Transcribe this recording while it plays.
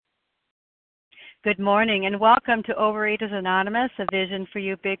Good morning and welcome to Overeaters Anonymous, a Vision for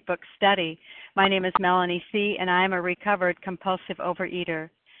You Big Book study. My name is Melanie C. and I am a recovered compulsive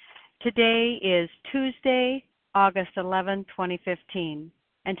overeater. Today is Tuesday, August 11, 2015,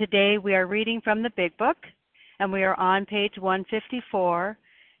 and today we are reading from the Big Book, and we are on page 154.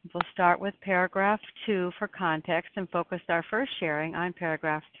 We'll start with paragraph 2 for context and focus our first sharing on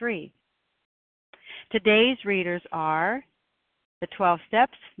paragraph 3. Today's readers are the 12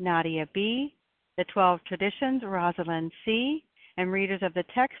 Steps, Nadia B., the 12 Traditions, Rosalind C., and readers of the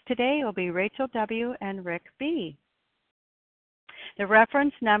text today will be Rachel W. and Rick B. The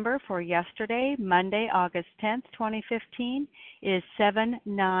reference number for yesterday, Monday, August 10th, 2015, is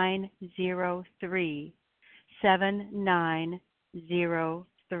 7903.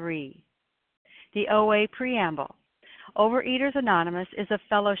 7903. The OA Preamble. Overeaters Anonymous is a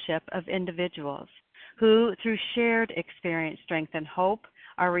fellowship of individuals who, through shared experience, strength, and hope,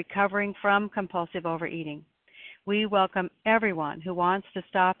 are recovering from compulsive overeating. We welcome everyone who wants to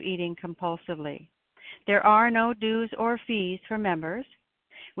stop eating compulsively. There are no dues or fees for members.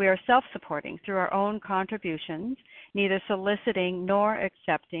 We are self-supporting through our own contributions, neither soliciting nor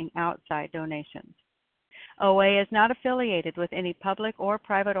accepting outside donations. OA is not affiliated with any public or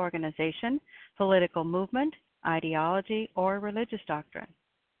private organization, political movement, ideology, or religious doctrine.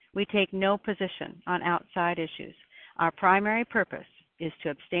 We take no position on outside issues. Our primary purpose is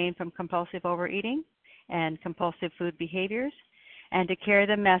to abstain from compulsive overeating and compulsive food behaviors, and to carry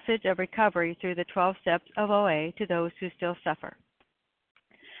the message of recovery through the 12 steps of OA to those who still suffer.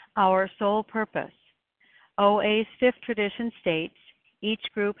 Our sole purpose. OA's fifth tradition states, each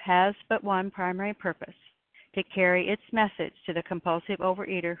group has but one primary purpose, to carry its message to the compulsive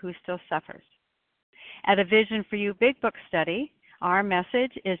overeater who still suffers. At a Vision for You Big Book study, our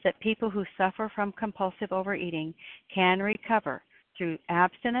message is that people who suffer from compulsive overeating can recover through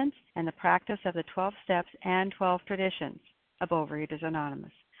abstinence and the practice of the 12 steps and 12 traditions of Overeaters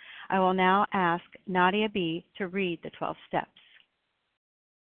Anonymous. I will now ask Nadia B. to read the 12 steps.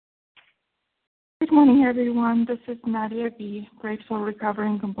 Good morning, everyone. This is Nadia B., grateful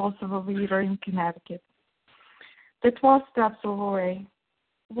recovering compulsive overeater in Connecticut. The 12 steps of OA.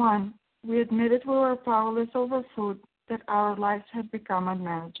 1. We admitted we were powerless over food, that our lives had become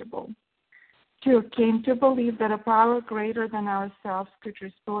unmanageable. 2. Came to believe that a power greater than ourselves could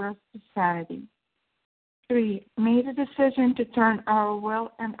restore us to sanity. 3. Made a decision to turn our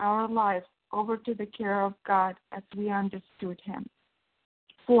will and our lives over to the care of God as we understood Him.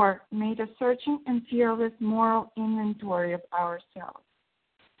 4. Made a searching and fearless moral inventory of ourselves.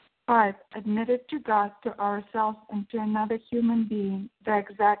 5. Admitted to God, to ourselves, and to another human being the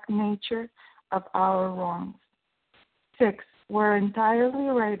exact nature of our wrongs. 6. We're entirely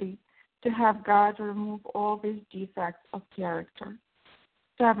ready to have God remove all these defects of character.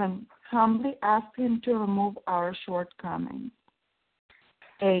 7. Humbly asked Him to remove our shortcomings.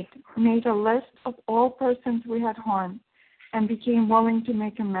 8. Made a list of all persons we had harmed and became willing to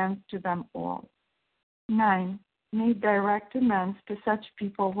make amends to them all. 9. Made direct amends to such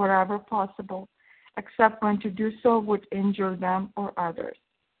people wherever possible, except when to do so would injure them or others.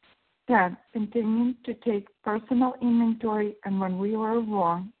 10. Continued to take personal inventory, and when we were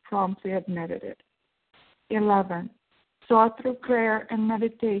wrong, promptly admitted it. 11. Sought through prayer and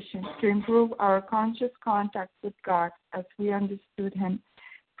meditation to improve our conscious contact with God as we understood Him,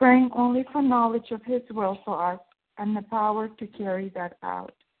 praying only for knowledge of His will for us and the power to carry that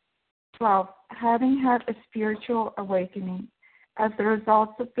out. 12. Having had a spiritual awakening, as a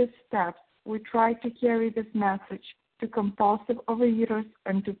result of these steps, we try to carry this message to compulsive overeaters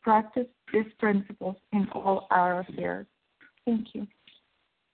and to practice these principles in all our affairs. Thank you.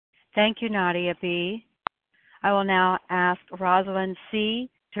 Thank you, Nadia B. I will now ask Rosalind C.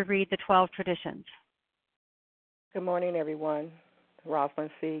 to read the 12 traditions. Good morning, everyone.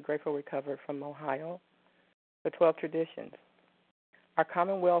 Rosalind C., grateful recovered from Ohio. The 12 traditions. Our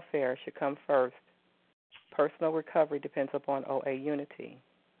common welfare should come first. Personal recovery depends upon OA unity.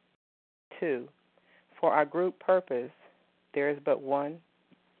 2. For our group purpose, there is but one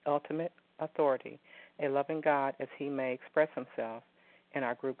ultimate authority, a loving God as He may express Himself in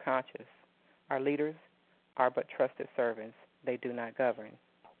our group conscious. Our leaders are but trusted servants. They do not govern.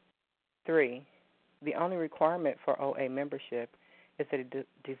 3. The only requirement for OA membership is a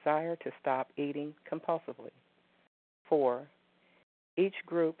desire to stop eating compulsively. 4. Each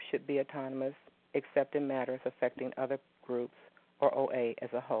group should be autonomous except in matters affecting other groups or OA as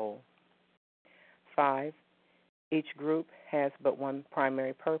a whole. 5. Each group has but one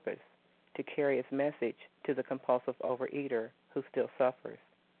primary purpose, to carry its message to the compulsive overeater who still suffers.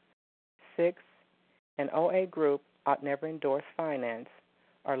 6. An OA group ought never endorse finance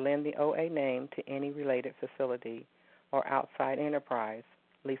or lend the OA name to any related facility or outside enterprise,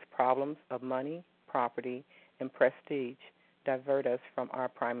 lest problems of money, property, and prestige divert us from our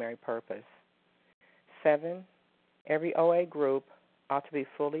primary purpose. 7. Every OA group ought to be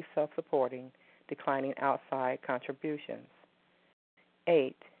fully self-supporting, declining outside contributions.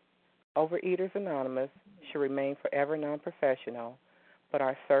 8. Overeaters Anonymous should remain forever non-professional, but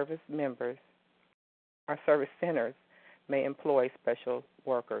our service centers may employ special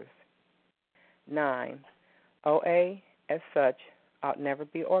workers. 9. OA, as such, ought never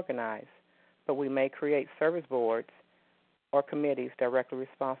be organized, but we may create service boards or committees directly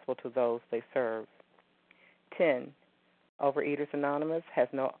responsible to those they serve. 10. Overeaters Anonymous has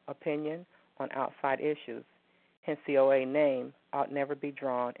no opinion on outside issues, hence the OA name ought never be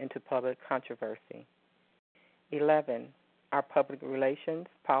drawn into public controversy. 11. Our public relations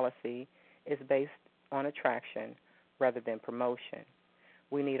policy is based on attraction rather than promotion.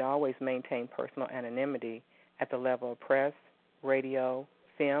 We need always maintain personal anonymity at the level of press, radio,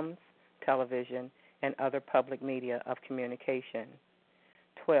 films, television, and other public media of communication.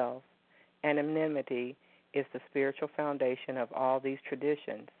 12. Anonymity is the spiritual foundation of all these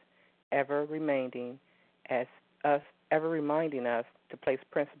traditions, ever reminding us to place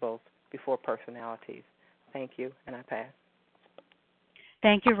principles before personalities. Thank you, and I pass.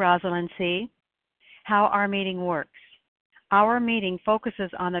 Thank you, Rosalind C. How our meeting works. Our meeting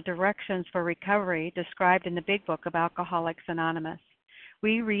focuses on the directions for recovery described in the Big Book of Alcoholics Anonymous.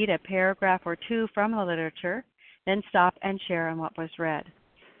 We read a paragraph or two from the literature, then stop and share on what was read.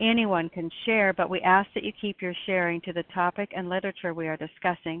 Anyone can share, but we ask that you keep your sharing to the topic and literature we are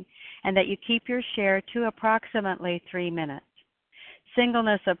discussing, and that you keep your share to approximately 3 minutes.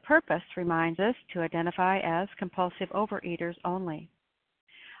 Singleness of purpose reminds us to identify as compulsive overeaters only.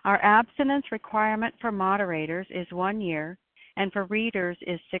 Our abstinence requirement for moderators is 1 year, and for readers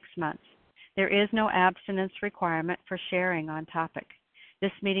is 6 months. There is no abstinence requirement for sharing on topic.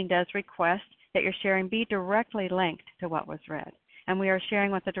 This meeting does request that your sharing be directly linked to what was read, and we are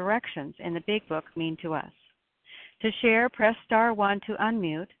sharing what the directions in the Big Book mean to us. To share, press star 1 to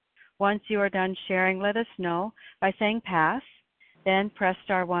unmute. Once you are done sharing, let us know by saying pass, then press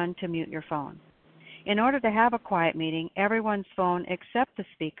star 1 to mute your phone. In order to have a quiet meeting, everyone's phone except the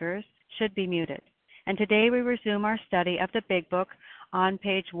speaker's should be muted. And today we resume our study of the Big Book on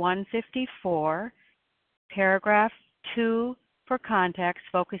page 154, paragraph 2 for context,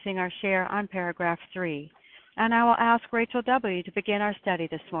 focusing our share on paragraph 3. And I will ask Rachel W. to begin our study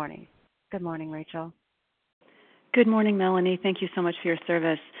this morning. Good morning, Rachel. Good morning, Melanie. Thank you so much for your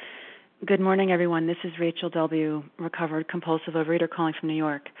service. Good morning, everyone. This is Rachel W., recovered compulsive overeater calling from New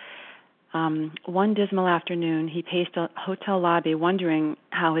York. One dismal afternoon, he paced a hotel lobby wondering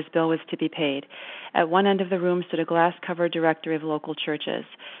how his bill was to be paid. At one end of the room stood a glass-covered directory of local churches.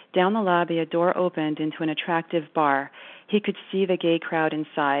 Down the lobby, a door opened into an attractive bar. He could see the gay crowd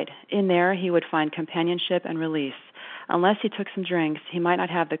inside. In there, he would find companionship and release. Unless he took some drinks, he might not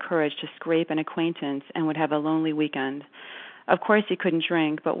have the courage to scrape an acquaintance and would have a lonely weekend. Of course, he couldn't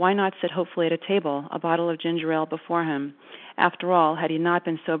drink, but why not sit hopefully at a table, a bottle of ginger ale before him? After all, had he not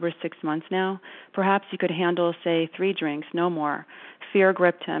been sober 6 months now? Perhaps he could handle, say, 3 drinks, no more. Fear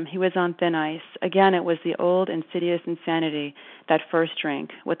gripped him. He was on thin ice. Again, it was the old insidious insanity, that first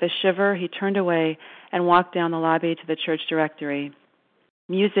drink. With a shiver, he turned away and walked down the lobby to the church directory.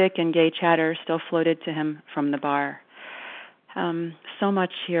 Music and gay chatter still floated to him from the bar. So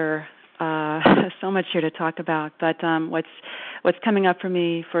much here to talk about. But what's coming up for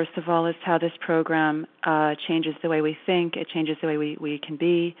me, first of all, is how this program changes the way we think. It changes the way we can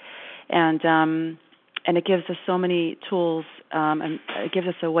be, and it gives us so many tools, and it gives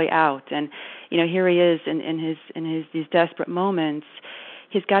us a way out. And here he is in these desperate moments.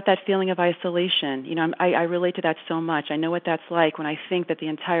 He's got that feeling of isolation. I relate to that so much. I know what that's like when I think that the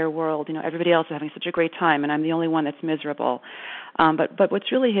entire world, everybody else is having such a great time, and I'm the only one that's miserable. But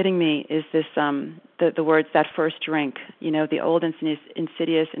what's really hitting me is this, the words, that first drink, the old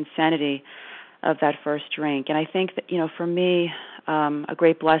insidious insanity of that first drink. And I think that, for me, a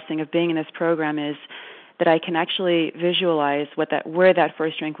great blessing of being in this program is that I can actually visualize where that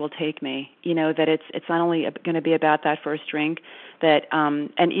first drink will take me. That it's not only going to be about that first drink, that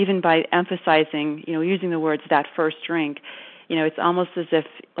and even by emphasizing, using the words "that first drink," it's almost as if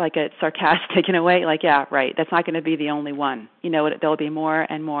like it's sarcastic in a way, like, yeah, right, that's not going to be the only one. There'll be more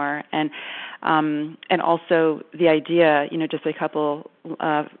and more, and also the idea, just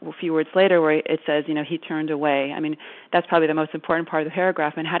a few words later where it says, he turned away. I mean, that's probably the most important part of the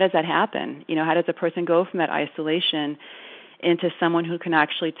paragraph. And how does that happen? How does a person go from that isolation into someone who can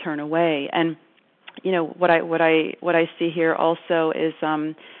actually turn away? And what I see here also is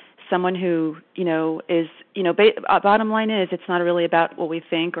someone who, is, bottom line is it's not really about what we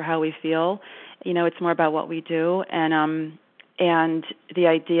think or how we feel. It's more about what we do, and the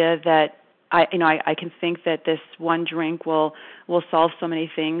idea that I can think that this one drink will solve so many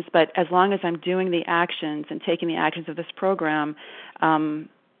things, but as long as I'm doing the actions and taking the actions of this program,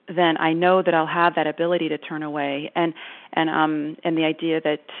 then I know that I'll have that ability to turn away, and the idea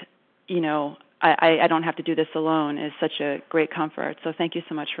that I don't have to do this alone is such a great comfort. So thank you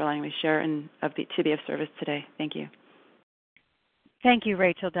so much for allowing me to share and to be of service today. Thank you. Thank you,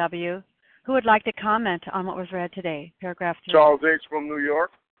 Rachel W. Who would like to comment on what was read today? Paragraph 3. Charles H. from New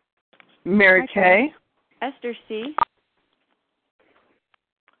York. Mary Kay. Esther C.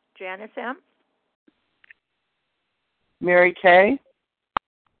 Janice M. Mary Kay.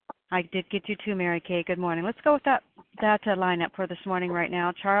 I did get you too, Mary Kay. Good morning. Let's go with that lineup for this morning right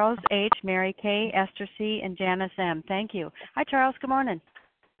now. Charles H., Mary Kay, Esther C., and Janice M. Thank you. Hi, Charles. Good morning.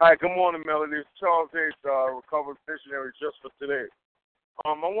 Hi, good morning, Melody. It's Charles H., recovered missionary just for today. I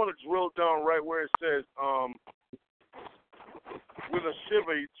want to drill down right where it says, with a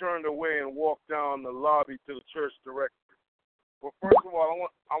shiver, he turned away and walked down the lobby to the church directory. Well, first of all,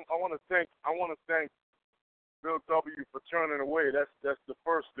 I want to thank Bill W. for turning away. That's the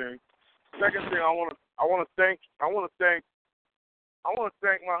first thing. Second thing, I want to thank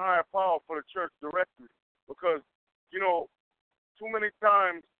my higher power for the church directory, because too many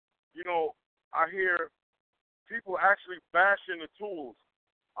times I hear people actually bashing the tools.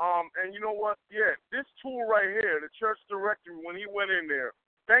 And you know what? Yeah, this tool right here, the church directory, when he went in there,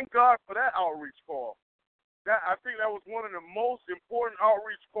 thank God for that outreach call. I think that was one of the most important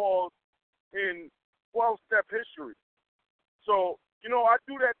outreach calls in 12-step history. So, I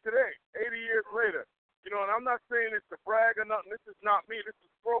do that today, 80 years later. And I'm not saying it's to brag or nothing. This is not me. This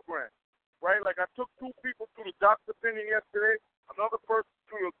is program, right? Like, I took 2 people through the doc's opinion yesterday, another person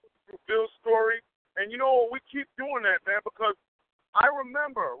through Bill's story. And we keep doing that, man, because I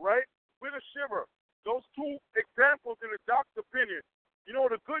remember, right, with a shiver, those 2 examples in the doc's opinion.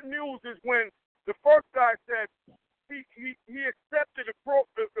 The good news is when the first guy said he accepted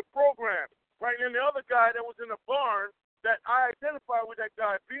the program, right? And the other guy that was in the barn, that I identified with that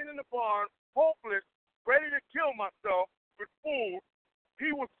guy being in the barn, hopeless, ready to kill myself with food, he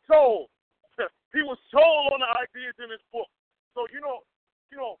was sold. He was sold on the ideas in his book. So,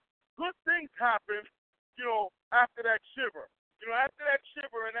 good things happen, after that shiver. After that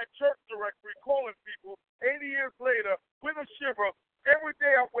shiver and that church directory calling people 80 years later with a shiver, every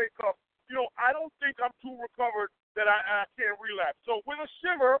day I wake up, I don't think I'm too recovered that I can't relapse. So with a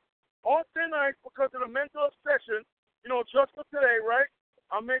shiver, on thin ice because of the mental obsession, just for today, right,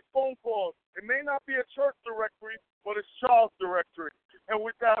 I make phone calls. It may not be a church directory, but it's Charles directory. And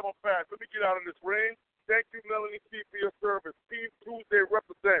with that, I'm fast. Let me get out of this rain. Thank you, Melanie C., for your service. Team Tuesday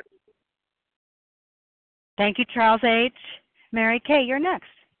represents. Thank you, Charles H. Mary Kay, you're next.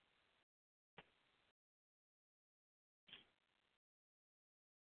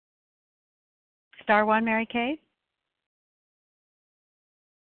 Star 1, Mary Kay.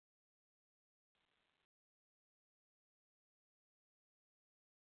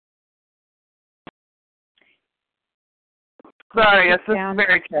 Sorry, yes, this is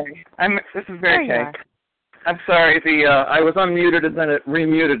Mary Kay. This is Mary Kay. I'm sorry, I was unmuted and then it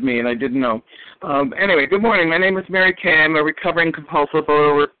remuted me and I didn't know. Anyway, good morning. My name is Mary Kay. I'm a recovering compulsive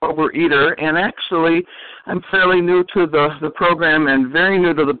overeater, and actually I'm fairly new to the program and very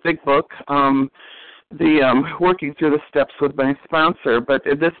new to the big book, working through the steps with my sponsor. But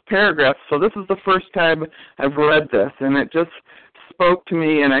in this paragraph, so this is the first time I've read this, and it just spoke to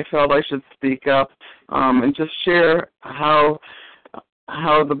me, and I felt I should speak up and just share how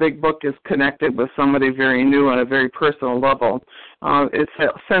the big book is connected with somebody very new on a very personal level. It's a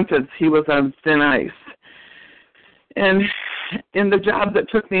sentence, he was on thin ice. And in the job that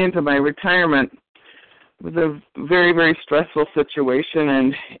took me into my retirement, it was a very, very stressful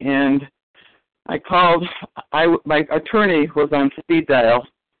situation, and I called, my attorney was on speed dial,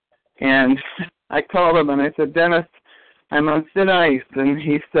 and I called him and I said, Dennis, I'm on thin ice. And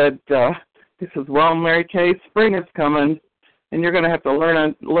he said, well, Mary Kay, spring is coming, and you're going to have to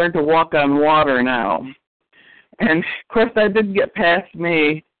learn to walk on water now. And, of course, that didn't get past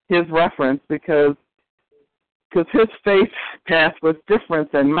me, his reference, because his faith path was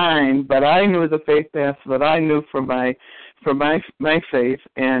different than mine, but I knew the faith path that I knew from my faith,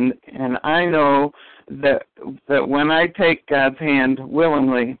 and I know that when I take God's hand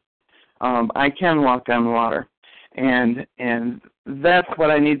willingly, I can walk on water. And that's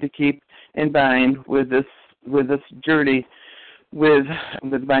what I need to keep in mind with this journey with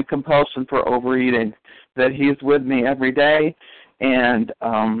my compulsion for overeating, that he's with me every day. And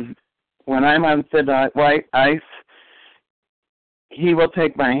when I'm on thin white ice, he will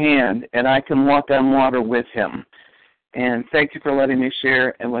take my hand, and I can walk on water with him. And thank you for letting me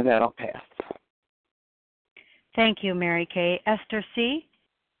share, and with that, I'll pass. Thank you, Mary Kay. Esther C.?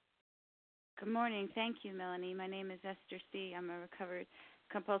 Good morning. Thank you, Melanie. My name is Esther C. I'm a recovered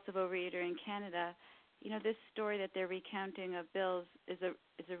compulsive overeater in Canada. You know, this story that they're recounting of Bill's is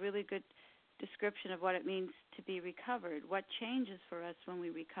a really good description of what it means to be recovered, what changes for us when we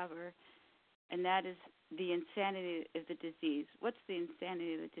recover, and that is the insanity of the disease. What's the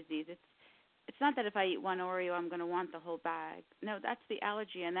insanity of the disease? It's not that if I eat one Oreo, I'm going to want the whole bag. No, that's the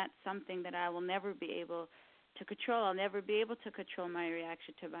allergy, and that's something that I will never be able to control. I'll never be able to control my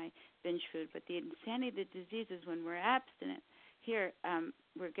reaction to my binge food. But the insanity of the disease is when we're abstinent. Here,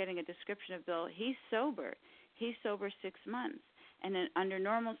 we're getting a description of Bill. He's sober. He's sober 6 months. And then under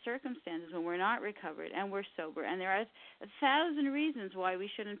normal circumstances, when we're not recovered and we're sober, and there are 1,000 reasons why we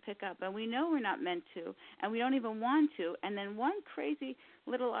shouldn't pick up, and we know we're not meant to, and we don't even want to, and then one crazy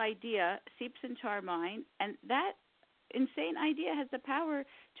little idea seeps into our mind, and that insane idea has the power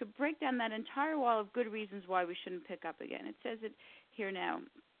to break down that entire wall of good reasons why we shouldn't pick up again. It says it here now.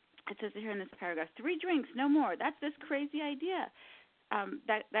 It says it here in this paragraph. 3 drinks, no more. That's this crazy idea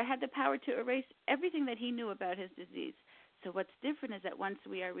that had the power to erase everything that he knew about his disease. So what's different is that once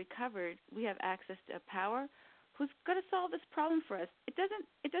we are recovered, we have access to a power who's going to solve this problem for us. It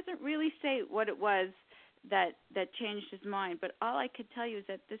doesn't really say what it was that changed his mind, but all I could tell you is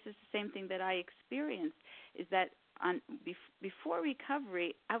that this is the same thing that I experienced, is that before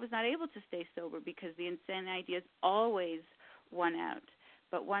recovery, I was not able to stay sober because the insane ideas always won out.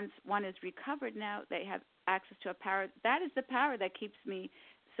 But once one is recovered now, they have access to a power. That is the power that keeps me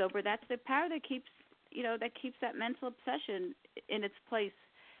sober. That's the power that keeps that mental obsession in its place,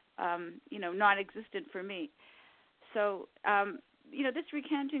 non-existent for me. So, this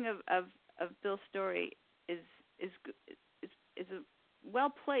recounting of Bill's story is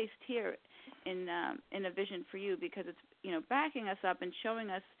well placed here in a vision for you, because it's backing us up and showing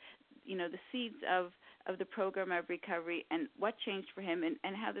us the seeds of the program of recovery and what changed for him,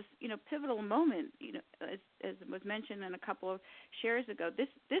 and how this pivotal moment, as was mentioned in a couple of shares ago, this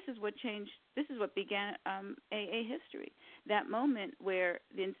is what changed. This is what began AA history. That moment where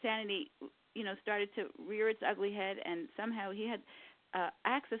the insanity started to rear its ugly head, and somehow he had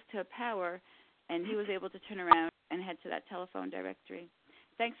access to a power, and he was able to turn around and head to that telephone directory.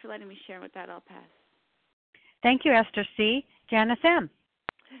 Thanks for letting me share. With that, I'll pass. Thank you, Esther C. Janice M.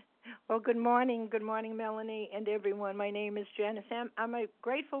 Well, good morning. Good morning, Melanie and everyone. My name is Janice M. I'm a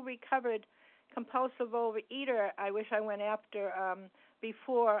grateful, recovered, compulsive overeater. I wish I went after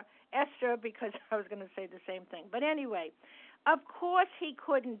before Esther, because I was going to say the same thing. But anyway, of course he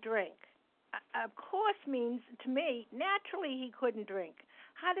couldn't drink. Of course means, to me, naturally he couldn't drink.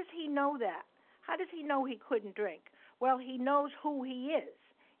 How does he know that? How does he know he couldn't drink? Well, he knows who he is.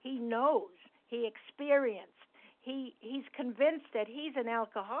 He knows. He experienced. He's convinced that he's an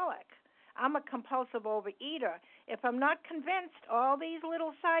alcoholic. I'm a compulsive overeater. If I'm not convinced, all these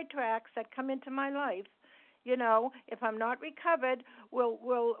little sidetracks that come into my life, if I'm not recovered,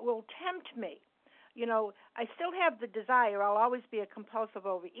 will tempt me. I still have the desire. I'll always be a compulsive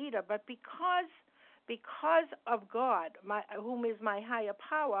overeater, but because of God, whom is my higher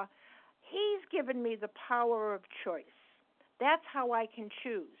power, He's given me the power of choice. That's how I can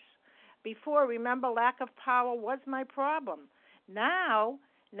choose. Before, remember, lack of power was my problem. Now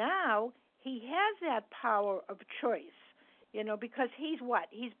he has that power of choice, because he's what?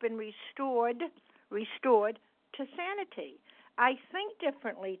 He's been restored to sanity. I think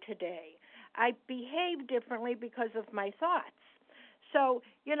differently today. I behave differently because of my thoughts. So,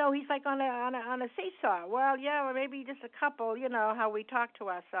 he's like on a seesaw. Well, yeah, or maybe just a couple, how we talk to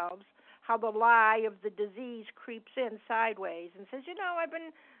ourselves, how the lie of the disease creeps in sideways and says,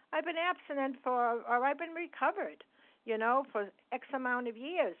 I've been abstinent or I've been recovered, for X amount of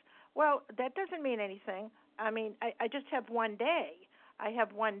years. Well, that doesn't mean anything. I mean, I just have one day. I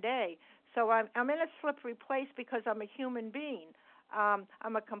have one day. So I'm in a slippery place because I'm a human being.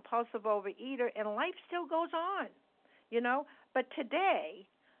 I'm a compulsive overeater, and life still goes on, But today,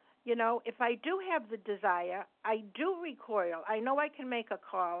 if I do have the desire, I do recoil. I know I can make a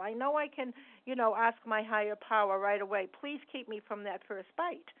call. I know I can, ask my higher power right away, please keep me from that first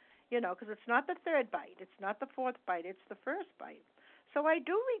bite, because it's not the third bite. It's not the fourth bite. It's the first bite. So I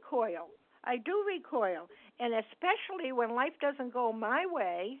do recoil. And especially when life doesn't go my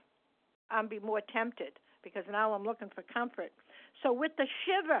way, I'll be more tempted, because now I'm looking for comfort. So with the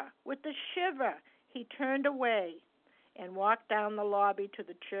shiver, he turned away. and walked down the lobby to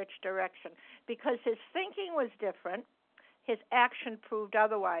the church direction. Because his thinking was different, his action proved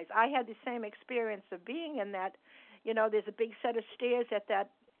otherwise. I had the same experience of being in that, there's a big set of stairs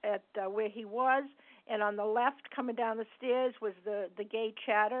at where he was, and on the left coming down the stairs was the gay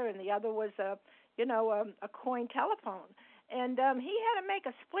chatter, and the other was a coin telephone. And he had to make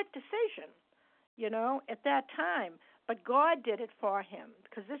a split decision, at that time. But God did it for him,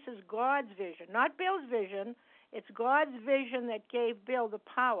 because this is God's vision, not Bill's vision. It's God's vision that gave Bill the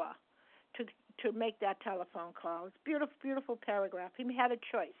power to make that telephone call. It's beautiful, beautiful paragraph. He had a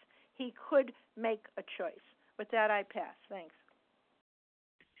choice. He could make a choice. With that, I pass. Thanks.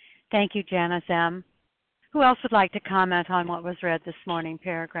 Thank you, Janice M. Who else would like to comment on what was read this morning,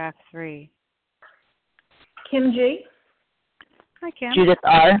 paragraph 3? Kim G. Hi, Kim. Judith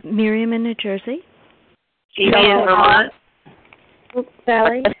R. Miriam in New Jersey. Gina in Vermont.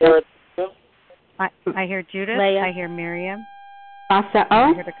 Sally. I hear Judith. Leah. I hear Miriam. Asa I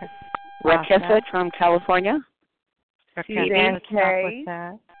O. hear Rakessa from California. Suzanne K.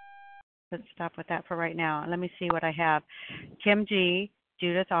 Let's stop with that for right now. Let me see what I have. Kim G.,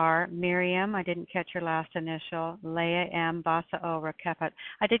 Judith R., Miriam, I didn't catch your last initial, Leah M., Basa O., Rakefet.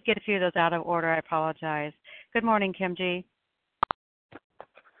 I did get a few of those out of order. I apologize. Good morning, Kim G.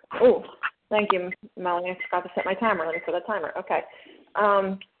 Oh, thank you, Melanie. I forgot to set my timer. Let me set a timer. Okay.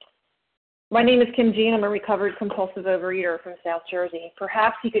 My name is Kim G, and I'm a recovered compulsive overeater from South Jersey.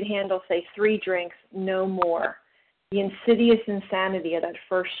 Perhaps you could handle, say, 3 drinks, no more. The insidious insanity of that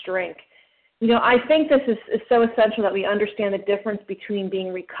first drink. I think this is so essential that we understand the difference between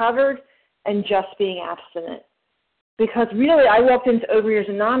being recovered and just being abstinent. Because really, I walked into Overeaters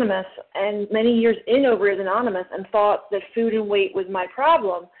Anonymous and many years in Overeaters Anonymous and thought that food and weight was my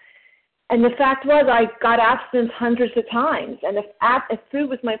problem. And the fact was I got abstinence hundreds of times. And if food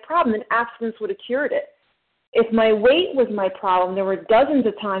was my problem, then abstinence would have cured it. If my weight was my problem, there were dozens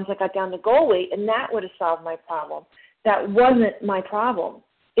of times I got down to goal weight, and that would have solved my problem. That wasn't my problem.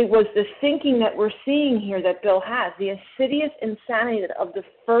 It was the thinking that we're seeing here that Bill has, the insidious insanity of the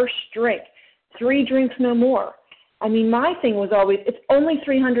first drink. 3 drinks, no more. I mean, my thing was always, it's only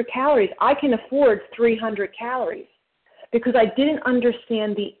 300 calories. I can afford 300 calories. Because I didn't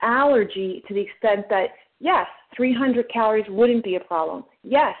understand the allergy to the extent that, yes, 300 calories wouldn't be a problem.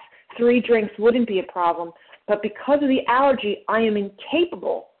 Yes, 3 drinks wouldn't be a problem. But because of the allergy, I am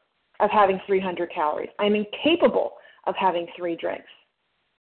incapable of having 300 calories. I am incapable of having 3 drinks.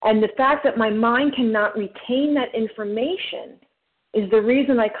 And the fact that my mind cannot retain that information is the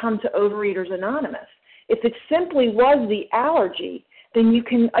reason I come to Overeaters Anonymous. If it simply was the allergy, then you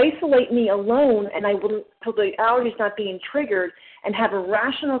can isolate me alone and I will, till the allergy is not being triggered, and have a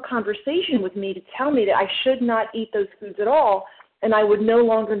rational conversation with me to tell me that I should not eat those foods at all, and I would no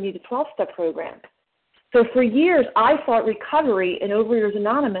longer need a 12-step program. So for years, I thought recovery in Overeaters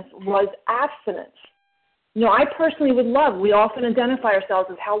Anonymous was abstinence. I personally would love, we often identify ourselves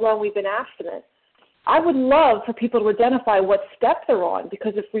as how long we've been abstinent. I would love for people to identify what step they're on,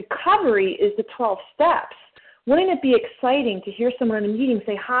 because if recovery is the 12 steps, wouldn't it be exciting to hear someone in a meeting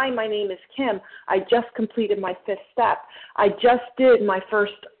say, hi, my name is Kim. I just completed my 5th step. I just did my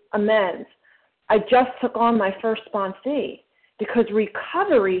first amends. I just took on my first sponsee. Because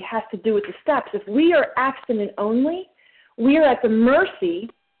recovery has to do with the steps. If we are abstinent only, we are at the mercy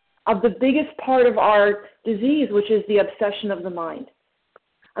of the biggest part of our disease, which is the obsession of the mind.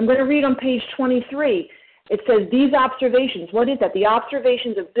 I'm going to read on page 23. It says, these observations, what is that? The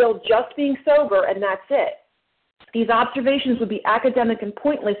observations of Bill just being sober, and that's it. These observations would be academic and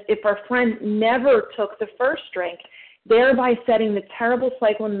pointless if our friend never took the first drink, thereby setting the terrible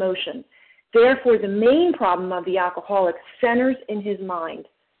cycle in motion. Therefore, the main problem of the alcoholic centers in his mind.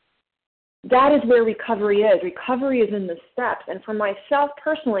 That is where recovery is. Recovery is in the steps. And for myself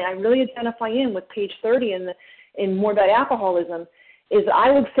personally, I really identify in with page 30 in More About Alcoholism, is I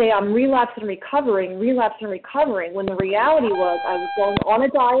would say I'm relapsing and recovering, when the reality was I was going on a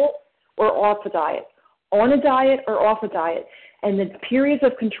diet or off a diet, on a diet or off a diet. And the periods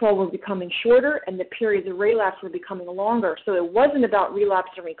of control were becoming shorter and the periods of relapse were becoming longer. So it wasn't about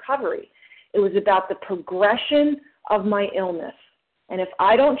relapse and recovery. It was about the progression of my illness. And if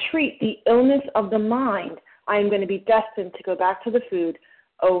I don't treat the illness of the mind, I am going to be destined to go back to the food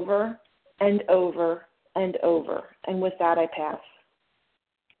over and over and over. And with that, I pass.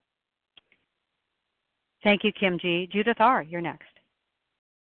 Thank you, Kim G. Judith R., you're next.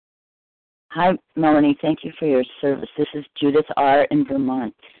 Hi, Melanie. Thank you for your service. This is Judith R. in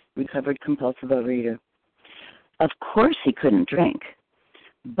Vermont, recovered compulsive overeater. Of course he couldn't drink,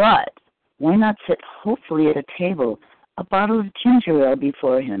 but why not sit hopefully at a table, a bottle of ginger ale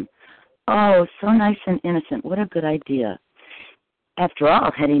before him, Oh, so nice and innocent. What a good idea. After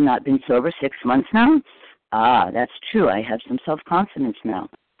all, had he not been sober 6 months now? Ah, that's true. I have some self-confidence now.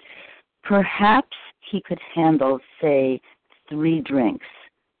 Perhaps he could handle, say, 3 drinks,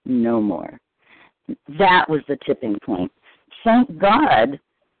 no more. That was the tipping point. Thank God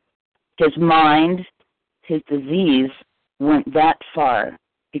his mind, his disease went that far,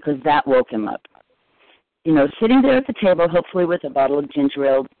 because that woke him up. You know, sitting there at the table, hopefully with a bottle of ginger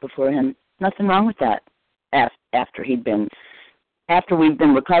ale before him, nothing wrong with that. After we've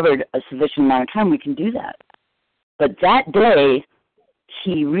been recovered a sufficient amount of time, we can do that. But that day,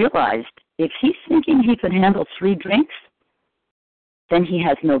 he realized if he's thinking he could handle 3 drinks, then he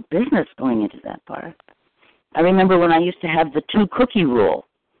has no business going into that bar. I remember when I used to have the 2-cookie rule.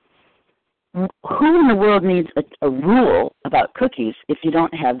 Who in the world needs a rule about cookies if you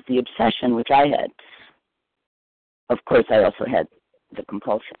don't have the obsession, which I had? Of course, I also had the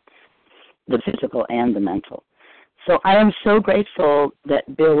compulsion, the physical and the mental. So I am so grateful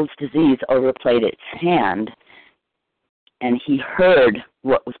that Bill's disease overplayed its hand, and he heard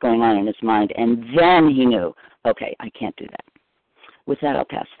what was going on in his mind, and then he knew, okay, I can't do that. With that, I'll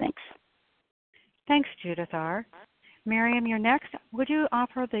pass. Thanks. Thanks, Judith R. Miriam, you're next. Would you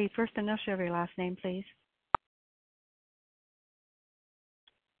offer the first initial of your last name, please?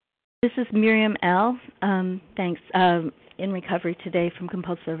 This is Miriam L. Thanks. In recovery today from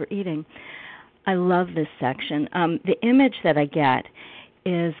compulsive overeating. I love this section. The image that I get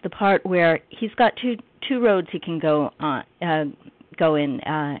is the part where he's got two roads he can go in.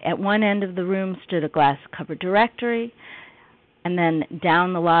 At one end of the room stood a glass-covered directory, and then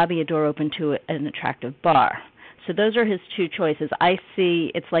down the lobby a door opened to an attractive bar. So those are his 2 choices. I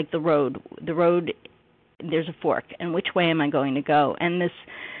see it's like the road. The road, there's a fork, and which way am I going to go? And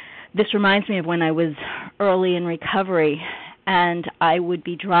this reminds me of when I was early in recovery, and I would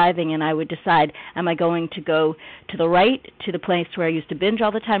be driving, and I would decide, am I going to go to the right, to the place where I used to binge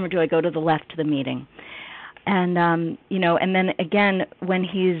all the time, or do I go to the left to the meeting? And, and then again, when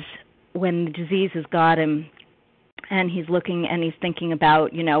the disease has got him, and he's looking and he's thinking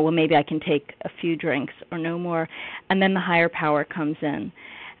about, well, maybe I can take a few drinks or no more, and then the higher power comes in.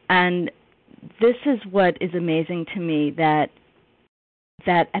 And this is what is amazing to me, that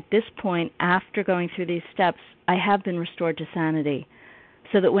at this point, after going through these steps, I have been restored to sanity,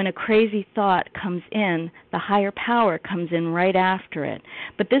 so that when a crazy thought comes in, the higher power comes in right after it.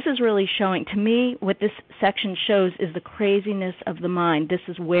 But this is really showing, to me, what this section shows is the craziness of the mind. This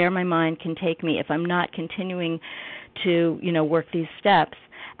is where my mind can take me if I'm not continuing to, work these steps.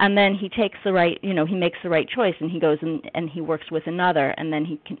 And then he takes the right, he makes the right choice, and he goes and he works with another, and then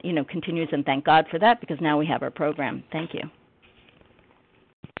he, continues, and thank God for that, because now we have our program. Thank you.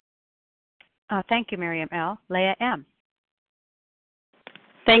 Thank you, Miriam L. Leah M.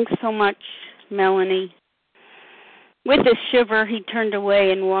 Thanks so much, Melanie. With a shiver, he turned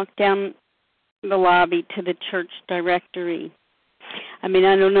away and walked down the lobby to the church directory. I mean,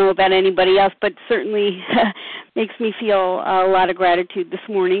 I don't know about anybody else, but certainly makes me feel a lot of gratitude this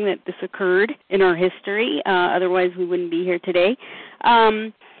morning that this occurred in our history. Otherwise, we wouldn't be here today.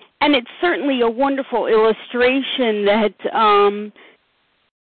 And it's certainly a wonderful illustration that,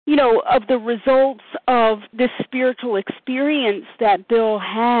 of the results of this spiritual experience that Bill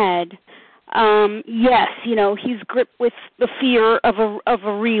had. Yes, he's gripped with the fear of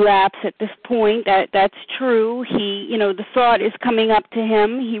a relapse at this point. That's true. He, the thought is coming up to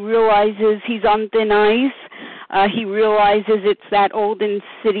him. He realizes he's on thin ice. He realizes it's that old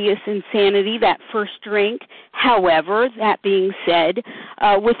insidious insanity, that first drink. However, that being said,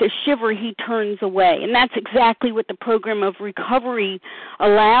 with a shiver, he turns away. And that's exactly what the program of recovery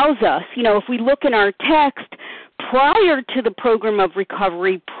allows us. If we look in our text, prior to the program of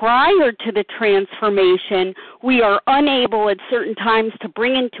recovery, prior to the transformation, we are unable at certain times to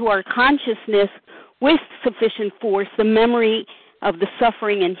bring into our consciousness with sufficient force the memory of the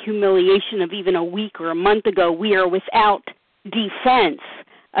suffering and humiliation of even a week or a month ago. We are without defense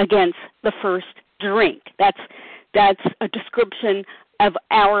against the first drink. That's a description of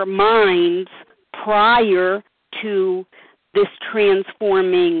our minds prior to this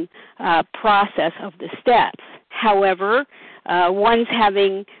transforming process of the steps. However, once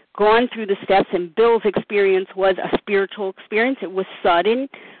having gone through the steps, and Bill's experience was a spiritual experience, it was sudden,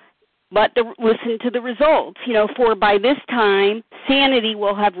 but listen to the results. For by this time, sanity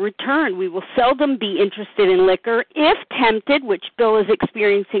will have returned. We will seldom be interested in liquor. If tempted, which Bill is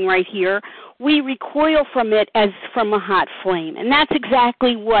experiencing right here, we recoil from it as from a hot flame. And that's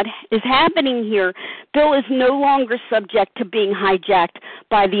exactly what is happening here. Bill is no longer subject to being hijacked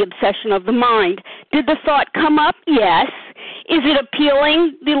by the obsession of the mind. Did the thought come up? Yes. Is it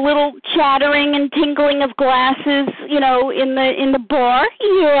appealing, the little chattering and tinkling of glasses, in the bar?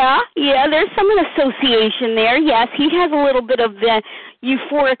 Yeah, there's some association there. Yes, he has a little bit of the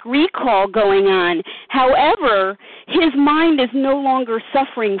euphoric recall going on. However, his mind is no longer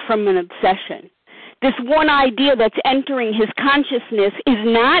suffering from an obsession. This one idea that's entering his consciousness is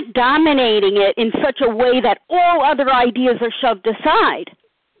not dominating it in such a way that all other ideas are shoved aside.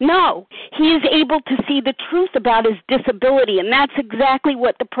 No, he is able to see the truth about his disability, and that's exactly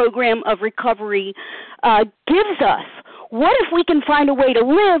what the program of recovery gives us. What if we can find a way to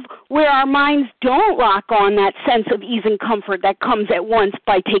live where our minds don't lock on that sense of ease and comfort that comes at once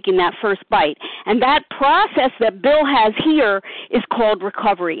by taking that first bite? And that process that Bill has here is called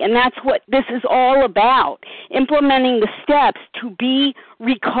recovery, and that's what this is all about, implementing the steps to be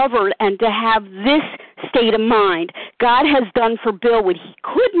recovered and to have this state of mind. God has done for Bill what he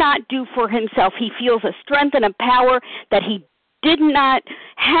could not do for himself. He feels a strength and a power that he did not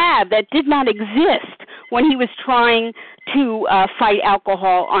have, that did not exist when he was trying to fight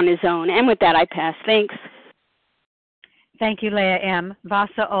alcohol on his own. And with that, I pass. Thanks. Thank you, Leah M.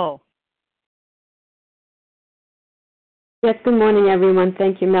 Vasa O. Yes, good morning, everyone.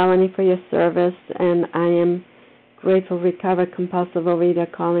 Thank you, Melanie, for your service. And I am grateful, recovered compulsive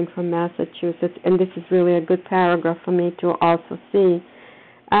overeater calling from Massachusetts. And this is really a good paragraph for me to also see.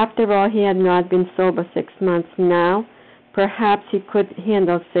 After all, he had not been sober 6 months now. Perhaps he could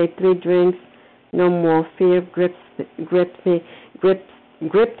handle, say, 3 drinks, no more. Fear gripped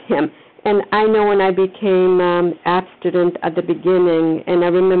him. And I know when I became abstinent at the beginning, and I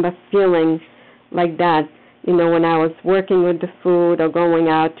remember feeling like that, when I was working with the food or going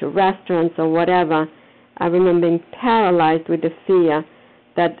out to restaurants or whatever, I remember being paralyzed with the fear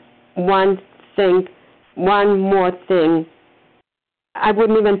that one more thing, I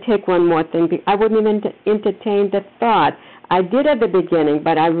wouldn't even take one more thing. I wouldn't even entertain the thought. I did at the beginning,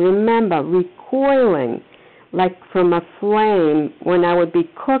 but I remember recoiling like from a flame when I would be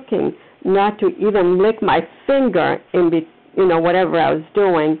cooking, not to even lick my finger in whatever I was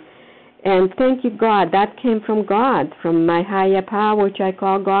doing. And thank you, God, that came from God, from my higher power, which I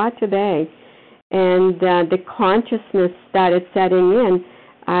call God today. And the consciousness started setting in.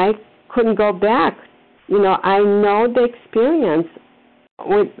 I couldn't go back. I know the experience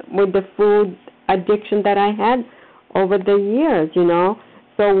with the food addiction that I had over the years,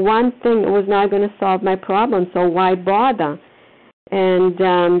 So one thing was not going to solve my problem, so why bother? And,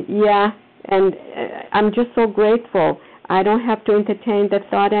 I'm just so grateful. I don't have to entertain the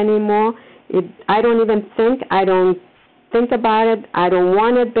thought anymore. I don't even think. I don't think about it. I don't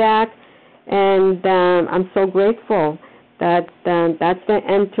want it back. And I'm so grateful that that's the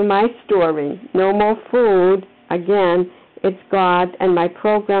end to my story. No more food. Again, it's God and my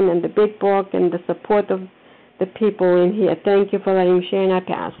program and the big book and the support of the people in here. Thank you for letting me share, and I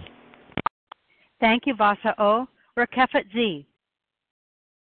pass. Thank you, Vasa O. Rakefet Z.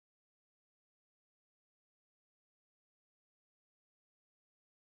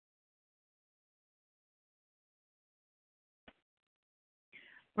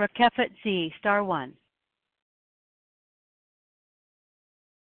 Rakefet Z, *1.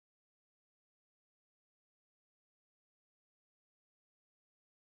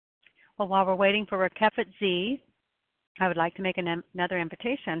 Well, while we're waiting for Rakefet Z, I would like to make another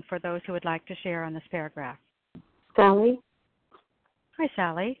invitation for those who would like to share on this paragraph. Sally? Hi,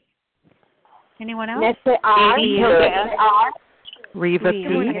 Sally. Anyone else? Nessa R. Reva B.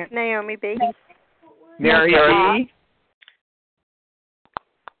 Naomi B. Mary B.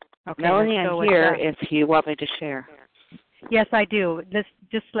 Okay, Melanie, I'm here if you want me to share. Yes, I do.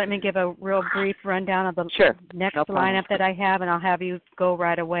 Just let me give a real brief rundown of the next lineup that I have, and I'll have you go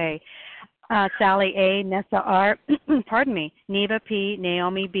right away. Sally A., Nessa R., pardon me, Neva P.,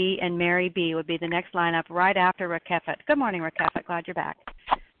 Naomi B., and Mary B. would be the next lineup right after Rakefet. Good morning, Rakefet. Glad you're back.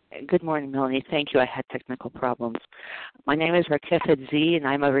 Good morning, Melanie. Thank you. I had technical problems. My name is Rakefet Z, and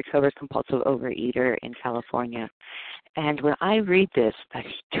I'm a recovered compulsive overeater in California. And when I read this, that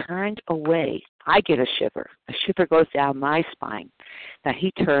he turned away, I get a shiver. A shiver goes down my spine, that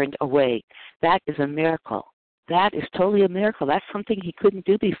he turned away. That is a miracle. That is totally a miracle. That's something he couldn't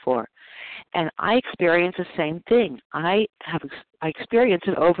do before. And I experience the same thing. I experience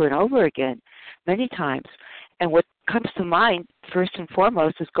it over and over again, many times. And what comes to mind, first and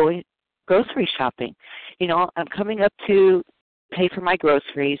foremost, is going grocery shopping. I'm coming up to pay for my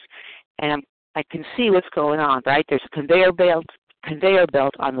groceries, and I can see what's going on, right? There's a conveyor belt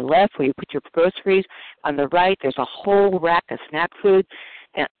on the left where you put your groceries. On the right, there's a whole rack of snack food.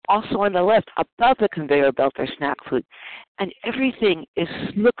 And also on the left, above the conveyor belt, there's snack food. And everything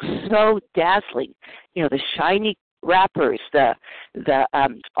looks so dazzling. The shiny wrappers, the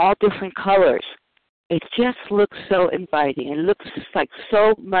all different colors. It just looks so inviting. It looks like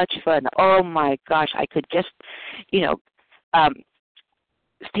so much fun. Oh my gosh, I could just,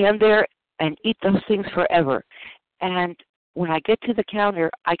 stand there and eat those things forever. And when I get to the counter,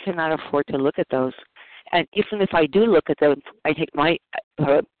 I cannot afford to look at those. And even if I do look at them, I take my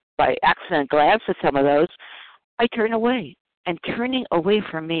by accident glance at some of those, I turn away. And turning away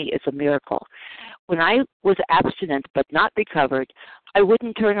for me is a miracle. When I was abstinent but not recovered, I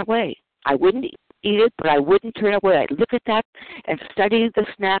wouldn't turn away. I wouldn't eat it, but I wouldn't turn away. I'd look at that and study the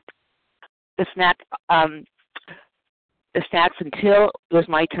snacks until it was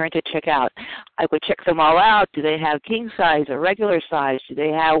my turn to check out. I would check them all out. Do they have king size or regular size? Do they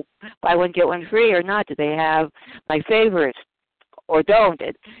have buy one, get one free or not? Do they have my favorites or don't?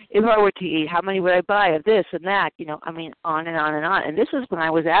 And if I were to eat, how many would I buy of this and that? On and on and on. And this is when I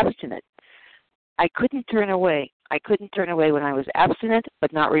was abstinent. I couldn't turn away. I couldn't turn away when I was abstinent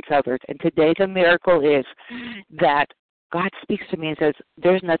but not recovered. And today the miracle is that God speaks to me and says,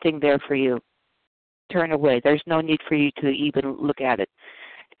 there's nothing there for you. Turn away. There's no need for you to even look at it.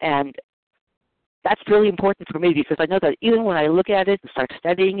 And that's really important for me because I know that even when I look at it and start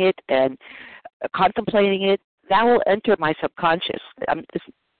studying it and contemplating it, that will enter my subconscious.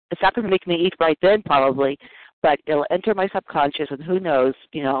 It's not going to make me eat right then probably, but it'll enter my subconscious, and who knows,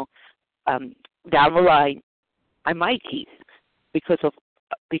 down the line, I might eat because of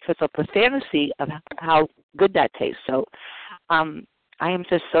the fantasy of how good that tastes. So I am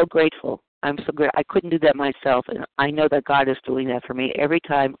just so grateful. I'm so great. I couldn't do that myself, and I know that God is doing that for me every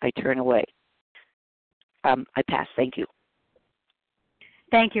time I turn away. I pass. Thank you.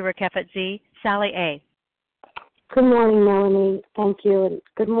 Thank you, Rakefet Z. Sally A. Good morning, Melanie. Thank you. And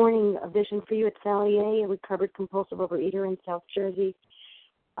good morning, A Vision for You. It's Sally A., a recovered compulsive overeater in South Jersey.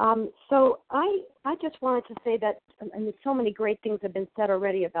 So I just wanted to say that, and so many great things have been said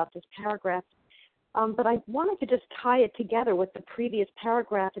already about this paragraph, but I wanted to just tie it together with the previous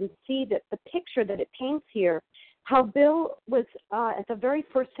paragraph and see that the picture that it paints here, how Bill was at the very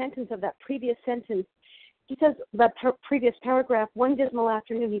first sentence of that previous sentence. He says that previous paragraph, one dismal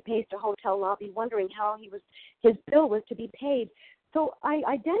afternoon he paced a hotel lobby wondering how his bill was to be paid. So I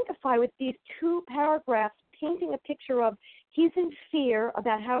identify with these two paragraphs painting a picture of he's in fear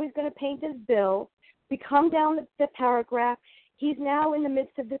about how he's going to pay his bill. We come down the paragraph. He's now in the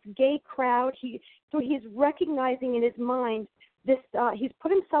midst of this gay crowd. So he's recognizing in his mind this. He's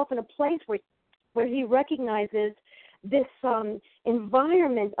put himself in a place where he recognizes this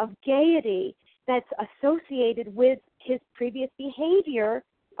environment of gaiety that's associated with his previous behavior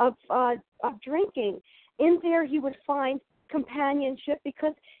of drinking. In there, he would find companionship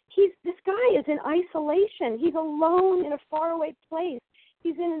because this guy is in isolation. He's alone in a faraway place.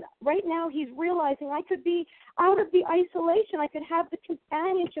 Right now he's realizing I could be out of the isolation. I could have the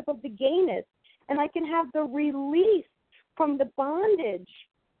companionship of the gayness, and I can have the release from the bondage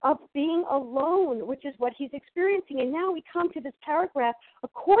of being alone, which is what he's experiencing. And now we come to this paragraph.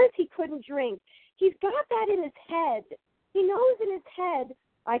 Of course he couldn't drink. He's got that in his head. He knows in his head,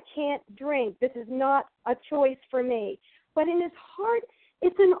 I can't drink. This is not a choice for me. But in his heart,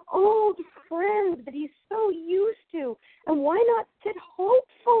 it's an old friend that he's so used to. And why not sit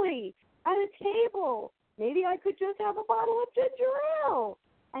hopefully at a table? Maybe I could just have a bottle of ginger ale.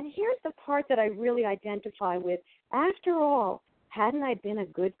 And here's the part that I really identify with. After all, hadn't I been a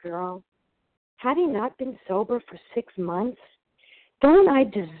good girl? Had he not been sober for 6 months? Don't I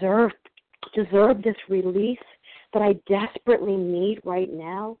deserve this release that I desperately need right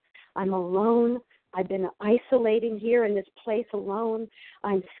now? I'm alone. I've been isolating here in this place alone.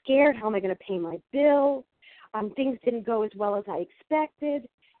 I'm scared. How am I going to pay my bill? Things didn't go as well as I expected.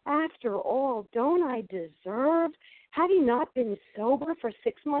 After all, don't I deserve? Had he not been sober for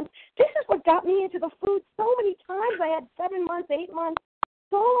 6 months? This is what got me into the food so many times. I had 7 months, 8 months,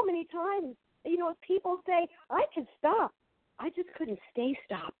 so many times. People say, I can stop. I just couldn't stay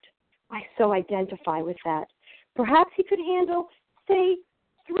stopped. I so identify with that. Perhaps he could handle, say,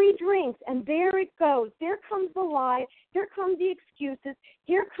 3 drinks, and there it goes. There comes the lie. Here come the excuses.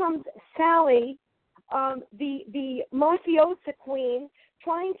 Here comes Sally, the mafiosa queen,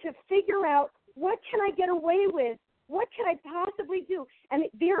 trying to figure out what can I get away with? What can I possibly do? And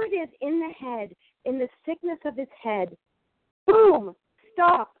there it is in the head, in the sickness of his head. Boom!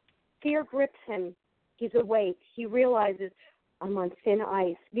 Stop. Fear grips him. He's awake. He realizes, I'm on thin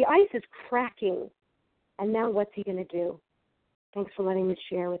ice. The ice is cracking. And now what's he going to do? Thanks for letting me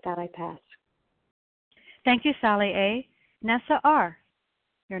share. With that, I pass. Thank you, Sally A. Nessa R.,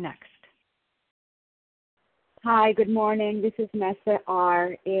 you're next. Hi, good morning. This is Nessa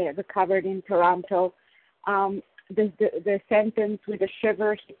R., recovered in Toronto. the sentence with a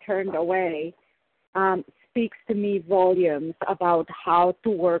shiver he turned away speaks to me volumes about how to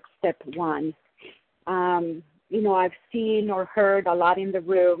work step one. I've seen or heard a lot in the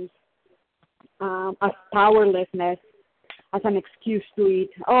room as powerlessness as an excuse to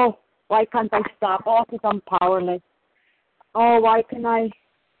eat. Oh, why can't I stop? Oh, because I'm powerless. Oh, why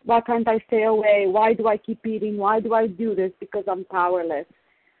can't I stay away? Why do I keep eating? Why do I do this? Because I'm powerless.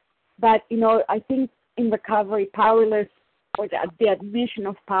 But, I think in recovery, powerless or the admission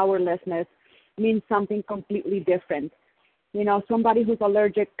of powerlessness means something completely different. Somebody who's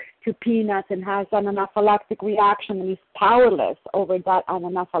allergic to peanuts and has an anaphylactic reaction and is powerless over that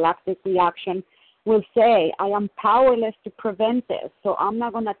anaphylactic reaction will say, I am powerless to prevent this, so I'm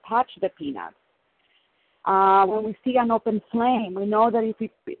not going to touch the peanuts. When we see an open flame, we know that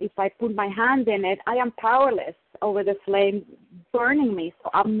if I put my hand in it, I am powerless over the flame burning me, so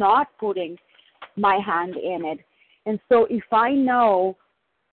I'm not putting my hand in it. And so if I know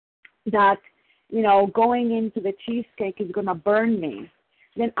that, going into the cheesecake is going to burn me,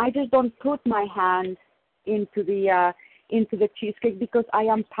 then I just don't put my hand into the cheesecake because I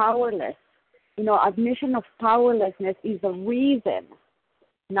am powerless. Admission of powerlessness is a reason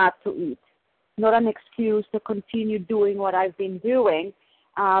not to eat, not an excuse to continue doing what I've been doing,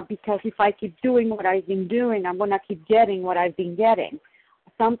 because if I keep doing what I've been doing, I'm going to keep getting what I've been getting.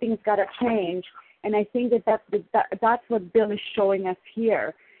 Something's got to change, and I think that's what Bill is showing us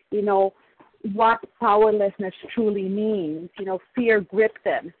here, what powerlessness truly means. Fear gripped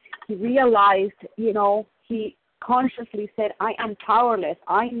him. He realized, he consciously said, I am powerless.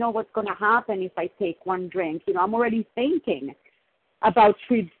 I know what's going to happen if I take one drink. I'm already thinking about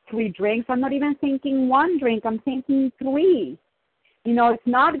three drinks. I'm not even thinking one drink. I'm thinking three. It's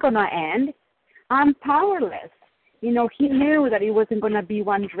not going to end. I'm powerless. He knew that it wasn't going to be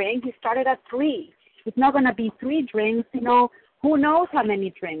one drink. He started at 3. It's not going to be 3 drinks. Who knows how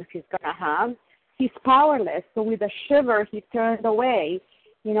many drinks he's going to have. He's powerless. So with a shiver, he turned away.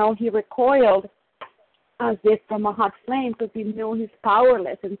 He recoiled as if from a hot flame because he knew he's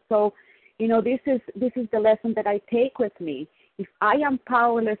powerless. And so, this is the lesson that I take with me. If I am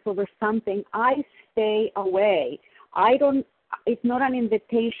powerless over something, I stay away. It's not an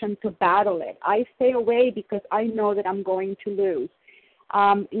invitation to battle it. I stay away because I know that I'm going to lose.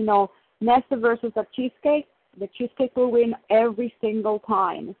 Nesta versus a cheesecake, the cheesecake will win every single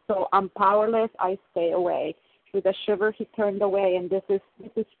time. So I'm powerless, I stay away. With a shiver, he turned away, and this is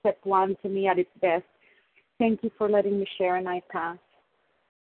step one to me at its best. Thank you for letting me share, and I pass.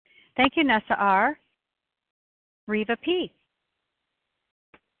 Thank you, Nessa R. Reva P.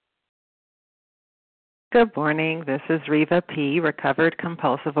 Good morning. This is Reva P., recovered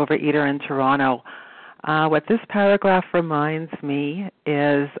compulsive overeater in Toronto. What this paragraph reminds me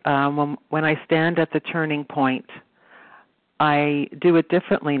is when I stand at the turning point, I do it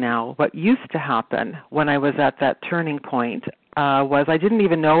differently now. What used to happen when I was at that turning point was I didn't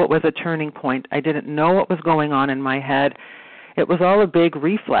even know it was a turning point. I didn't know what was going on in my head. It was all a big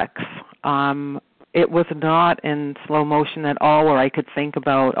reflex. It was not in slow motion at all where I could think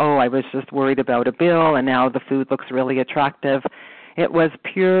about, I was just worried about a bill and now the food looks really attractive. It was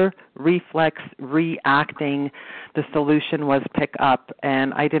pure reflex reacting. The solution was pick up,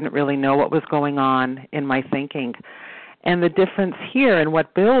 and I didn't really know what was going on in my thinking. And the difference here and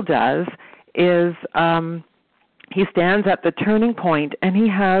what Bill does is he stands at the turning point and he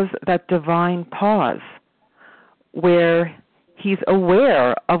has that divine pause where he's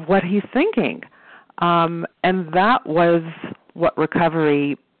aware of what he's thinking. And that was what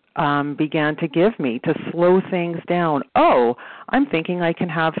recovery began to give me, to slow things down. I'm thinking I can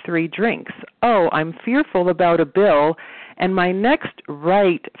have 3 drinks. I'm fearful about a bill. And my next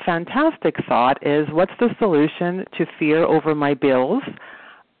right fantastic thought is, what's the solution to fear over my bills?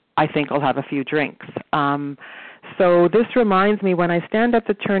 I think I'll have a few drinks. So this reminds me, when I stand at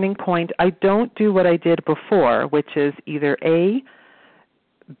the turning point, I don't do what I did before, which is either A,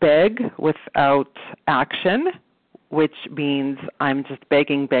 beg without action, which means I'm just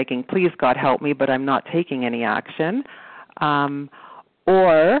begging, please God help me, but I'm not taking any action,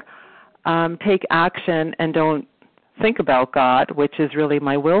 or take action and don't think about God, which is really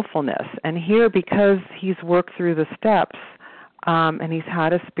my willfulness. And here, because he's worked through the steps and he's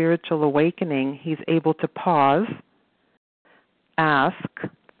had a spiritual awakening, he's able to pause, ask,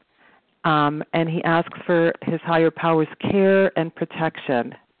 and he asks for his higher power's care and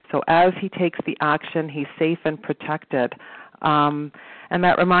protection. So as he takes the action, he's safe and protected. And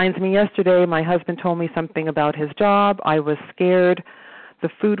that reminds me, yesterday my husband told me something about his job. I was scared. The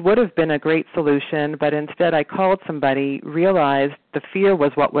food would have been a great solution, but instead I called somebody, realized the fear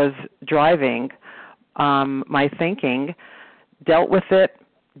was what was driving my thinking, dealt with it,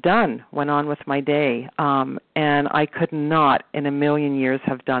 done, went on with my day. And I could not in a million years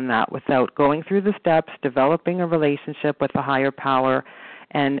have done that without going through the steps, developing a relationship with a higher power,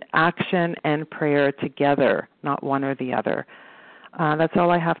 and action and prayer together, not one or the other. That's all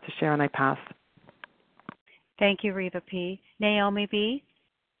I have to share, and I pass. Thank you, Reva P. Naomi B.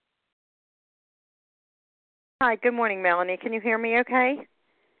 Hi, good morning, Melanie. Can you hear me okay?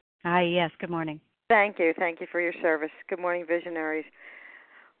 Hi, yes, good morning. Thank you for your service. Good morning, visionaries.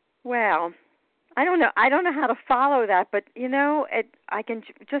 Well, I don't know how to follow that, but I can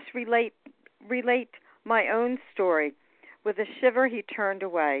just relate my own story. With a shiver, he turned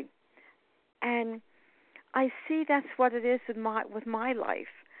away, and I see that's what it is with my life,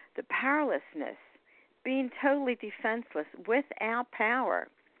 the powerlessness, being totally defenseless, without power.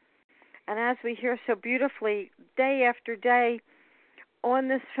 And as we hear so beautifully day after day on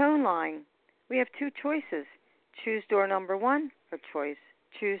this phone line, we have two choices: choose door number 1 or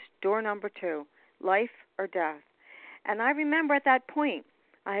choose door number 2, life or death. And I remember at that point,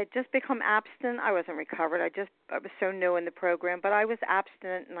 I had just become abstinent. I wasn't recovered. I was so new in the program, but I was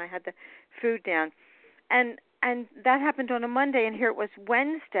abstinent and I had the food down. And that happened on a Monday, and here it was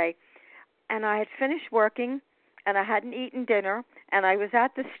Wednesday, and I had finished working, and I hadn't eaten dinner, and I was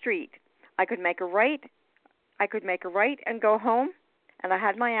at the street. I could make a right and go home, and I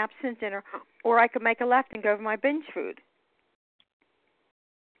had my abstinent dinner, or I could make a left and go for my binge food.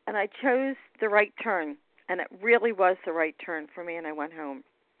 And I chose the right turn, and it really was the right turn for me, and I went home.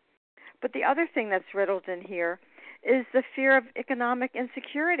 But the other thing that's riddled in here is the fear of economic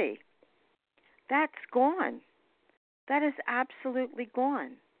insecurity. That's gone. That is absolutely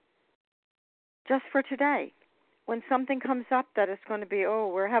gone. Just for today. When something comes up that is going to be,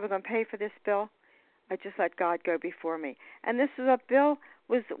 we're having to pay for this bill, I just let God go before me. And this is what Bill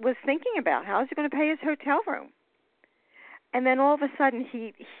was thinking about. How is he going to pay his hotel room? And then all of a sudden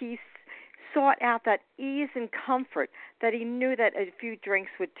he sought out that ease and comfort that he knew that a few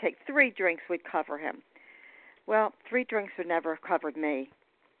drinks would take. 3 drinks would cover him. Well, 3 drinks would never have covered me.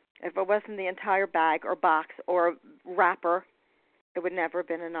 If it wasn't the entire bag or box or wrapper, it would never have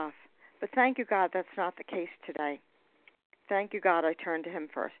been enough. But thank you, God, that's not the case today. Thank you, God, I turned to him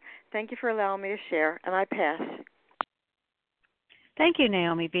first. Thank you for allowing me to share, and I pass. Thank you,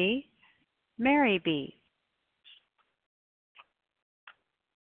 Naomi B. Mary B.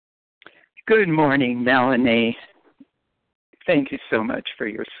 Good morning, Melanie. Thank you so much for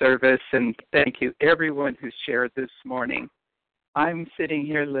your service, and thank you everyone who shared this morning. I'm sitting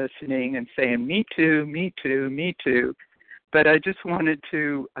here listening and saying, me too, me too, me too. But I just wanted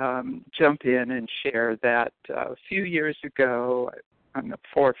to jump in and share that a few years ago, 4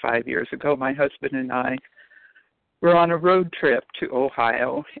 or 5 years ago, my husband and I were on a road trip to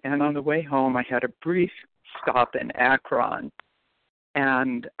Ohio, and on the way home I had a brief stop in Akron,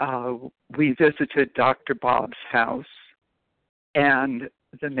 and we visited Dr. Bob's house and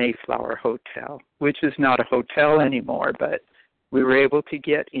the Mayflower Hotel, which is not a hotel anymore, but we were able to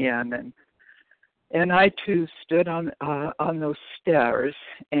get in, and I too stood on those stairs,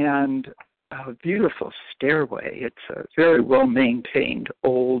 and a beautiful stairway. It's a very well maintained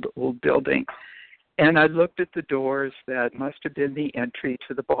old building, and I looked at the doors that must have been the entry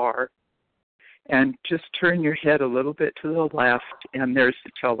to the bar, and just turn your head a little bit to the left, and there's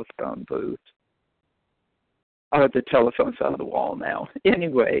the telephone booth. The telephone's on the wall now.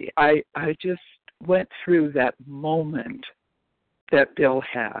 Anyway, I just went through that moment that Bill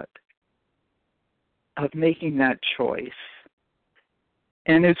had of making that choice.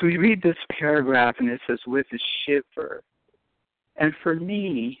 And as we read this paragraph, and it says, with a shiver, and for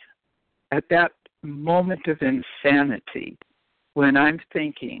me, at that moment of insanity, when I'm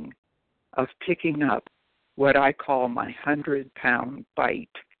thinking of picking up what I call my 100-pound bite,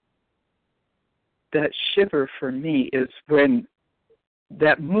 that shiver for me is when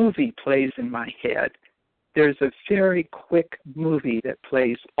that movie plays in my head. There's a very quick movie that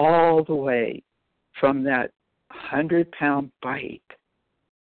plays all the way from that 100-pound bite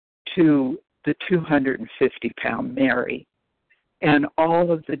to the 250-pound Mary, and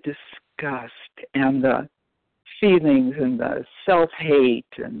all of the disgust and the feelings and the self-hate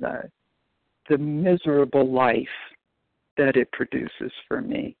and the miserable life that it produces for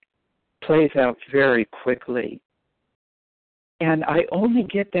me plays out very quickly. And I only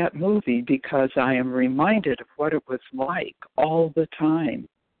get that movie because I am reminded of what it was like all the time.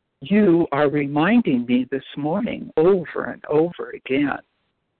 You are reminding me this morning over and over again.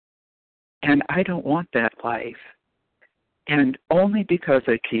 And I don't want that life. And only because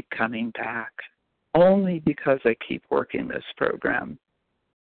I keep coming back, only because I keep working this program,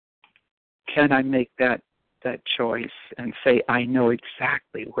 can I make that choice and say, I know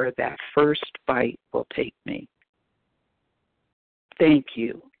exactly where that first bite will take me? Thank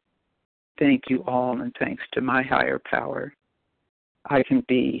you. Thank you all, and thanks to my higher power, I can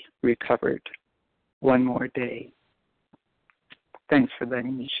be recovered one more day. Thanks for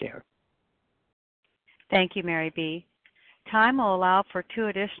letting me share. Thank you, Mary B. Time will allow for 2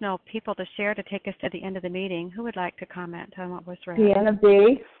 additional people to share to take us to the end of the meeting. Who would like to comment on what was read? Deanna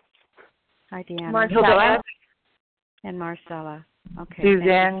B. Hi, Deanna. Marcella. And Marcella. Okay, Suzanne.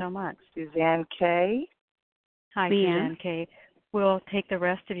 thank you so much. Suzanne K. Hi, Leanne. Suzanne K. We'll take the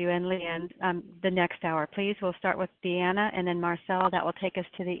rest of you and Leanne the next hour. Please, we'll start with Deanna and then Marcella. That will take us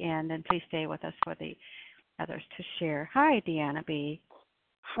to the end, and please stay with us for the others to share. Hi, Deanna B.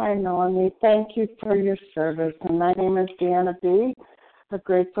 Hi, Melanie. Thank you for your service. And my name is Deanna B., a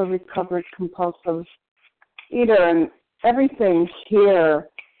grateful, recovered, compulsive eater. And everything here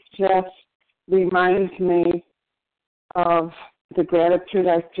just reminds me of the gratitude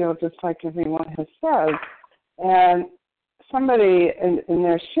I feel, just like everyone has said. And somebody in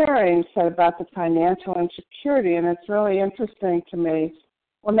their sharing said about the financial insecurity, and it's really interesting to me.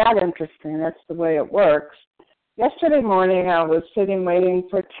 Well, not interesting. That's the way it works. Yesterday morning, I was sitting waiting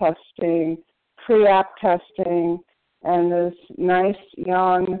for testing, pre-op testing, and this nice,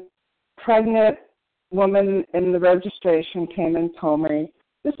 young, pregnant woman in the registration came and told me,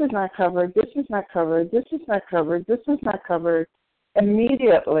 this is not covered, this is not covered, this is not covered, this is not covered.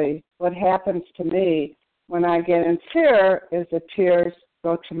 Immediately, what happens to me when I get in fear is the tears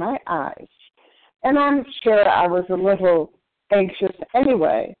go to my eyes. And I'm sure I was a little anxious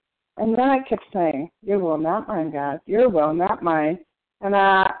anyway. And then I kept saying, your will, not mine, God. Your will, not mine. And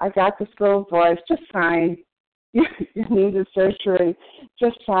I got this little voice, just sign. You need a surgery.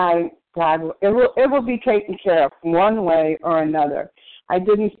 Just sign, God. It will be taken care of one way or another. I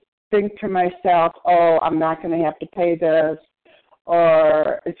didn't think to myself, oh, I'm not going to have to pay this,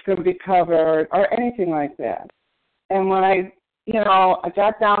 or it's going to be covered, or anything like that. And when I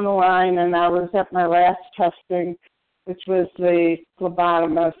got down the line and I was at my last testing, which was the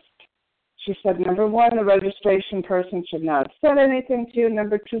phlebotomist, she said, number 1, the registration person should not have said anything to you.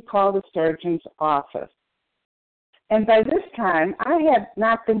 Number 2, call the surgeon's office. And by this time, I had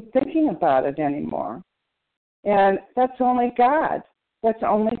not been thinking about it anymore. And that's only God. That's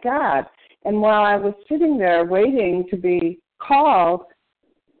only God. And while I was sitting there waiting to be called,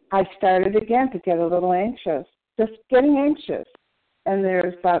 I started again to get a little anxious, just getting anxious. And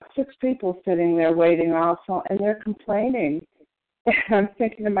there's about 6 people sitting there waiting also, and they're complaining. And I'm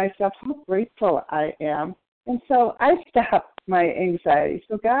thinking to myself, how grateful I am. And so I stopped my anxiety.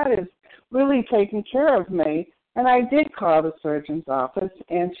 So God is really taking care of me. And I did call the surgeon's office,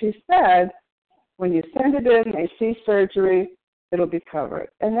 and she said, when you send it in, they see surgery, it'll be covered.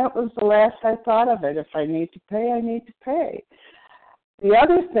 And that was the last I thought of it. If I need to pay, I need to pay. The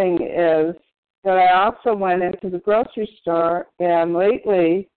other thing is that I also went into the grocery store, and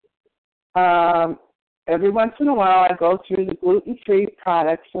lately, every once in a while, I go through the gluten-free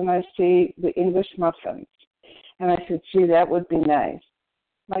products, and I see the English muffins. And I said, gee, that would be nice.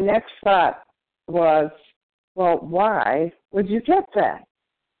 My next thought was, well, why would you get that?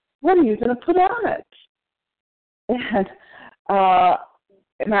 What are you going to put on it?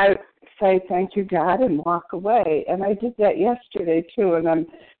 And I say, thank you, God, and walk away. And I did that yesterday, too, and I'm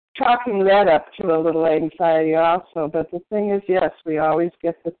chalking that up to a little anxiety also. But the thing is, yes, we always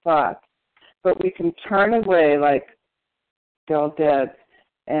get the thought. But we can turn away like Bill did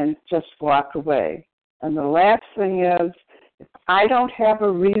and just walk away. And the last thing is, if I don't have a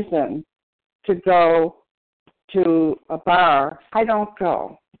reason to go to a bar, I don't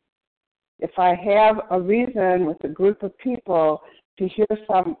go. If I have a reason with a group of people to hear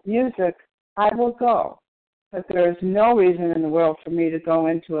some music, I will go. But there is no reason in the world for me to go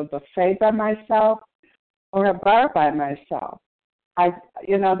into a buffet by myself or a bar by myself.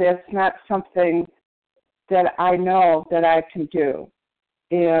 That's not something that I know that I can do.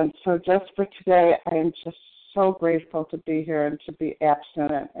 And so just for today, I am just so grateful to be here and to be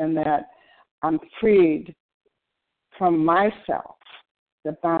abstinent, and that I'm freed from myself,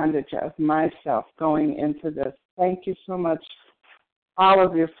 the bondage of myself going into this. Thank you so much, all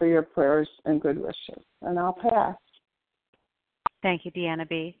of you, for your prayers and good wishes. And I'll pass. Thank you, Deanna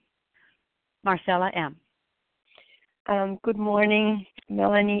B. Marcella M. Good morning,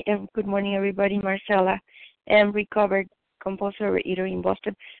 Melanie, and good morning, everybody. Marcella M., recovered compulsive overeater in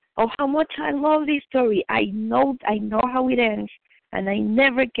Boston. Oh, how much I love this story. I know how it ends, and I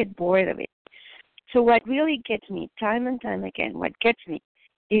never get bored of it. So what really gets me, time and time again, what gets me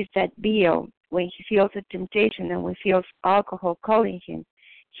is that Bill, when he feels a temptation and when he feels alcohol calling him,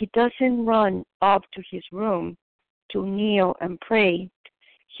 He doesn't run up to his room to kneel and pray.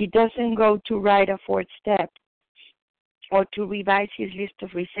 He doesn't go to write a fourth step or to revise his list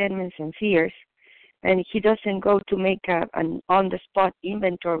of resentments and fears. And he doesn't go to make an on-the-spot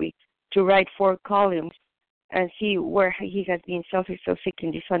inventory to write 4 columns and see where he has been selfish,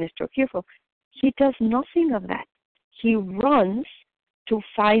 self-seeking, dishonest, or fearful. He does nothing of that. He runs to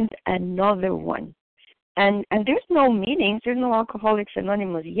find another one. And there's no meetings. There's no Alcoholics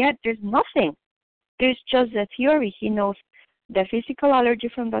Anonymous yet. There's nothing. There's just the theory. He knows the physical allergy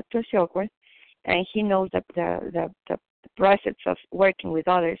from Dr. Silkworth, and he knows the process of working with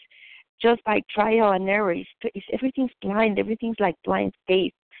others just by trial and error. Everything's blind. Everything's like blind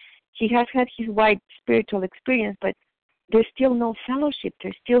faith. He has had his wide spiritual experience, but there's still no fellowship.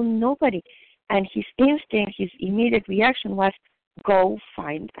 There's still nobody. And his instinct, his immediate reaction was, go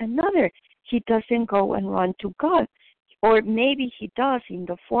find another. He doesn't go and run to God. Or maybe he does in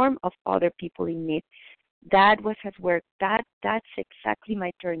the form of other people in need. That was his work. That's exactly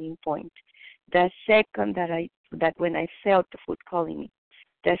my turning point. The second that when I felt the food calling me,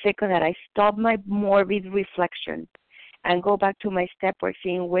 the second that I stopped my morbid reflection and go back to my step work,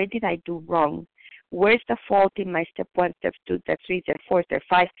 saying, where did I do wrong? Where's the fault in my step 1, step 2, step 3, step 4, step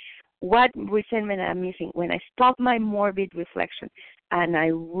 5? What resentment am I missing? When I stopped my morbid reflection and I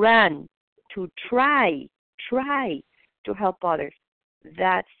ran to try to help others,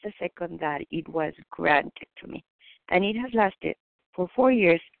 that's the second that it was granted to me. And it has lasted for 4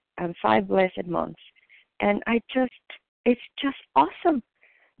 years and 5 blessed months. And it's just awesome.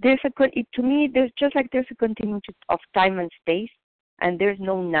 To me, there's a continuum of time and space, and there's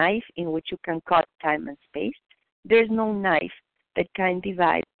no knife in which you can cut time and space. There's no knife that can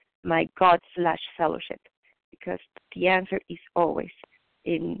divide my God/fellowship, because the answer is always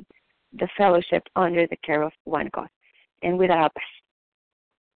in the fellowship under the care of one God. And with that, I'll pass.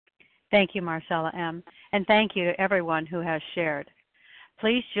 Thank you, Marcella M., and thank you to everyone who has shared.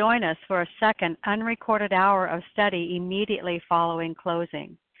 Please join us for a second unrecorded hour of study immediately following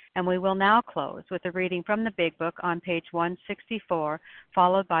closing. And we will now close with a reading from the Big Book on page 164,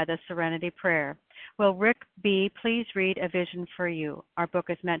 followed by the Serenity Prayer. Will Rick B. please read A Vision for You? Our book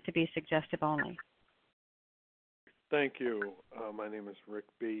is meant to be suggestive only. Thank you. My name is Rick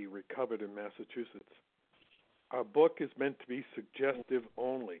B., recovered in Massachusetts. Our book is meant to be suggestive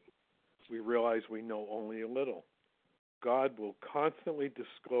only. We realize we know only a little. God will constantly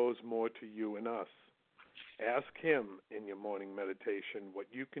disclose more to you and us. Ask Him in your morning meditation what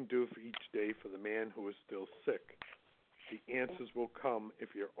you can do for each day for the man who is still sick. The answers will come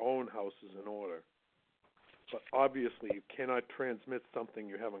if your own house is in order. But obviously you cannot transmit something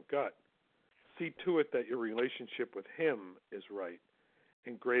you haven't got. See to it that your relationship with Him is right,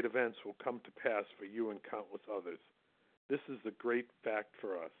 and great events will come to pass for you and countless others. This is the great fact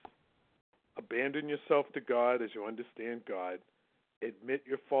for us. Abandon yourself to God as you understand God. Admit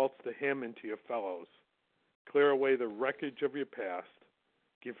your faults to Him and to your fellows. Clear away the wreckage of your past.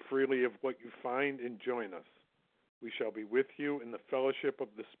 Give freely of what you find and join us. We shall be with you in the fellowship of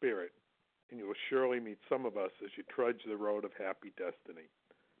the Spirit, and you will surely meet some of us as you trudge the road of happy destiny.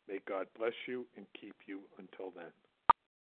 May God bless you and keep you until then.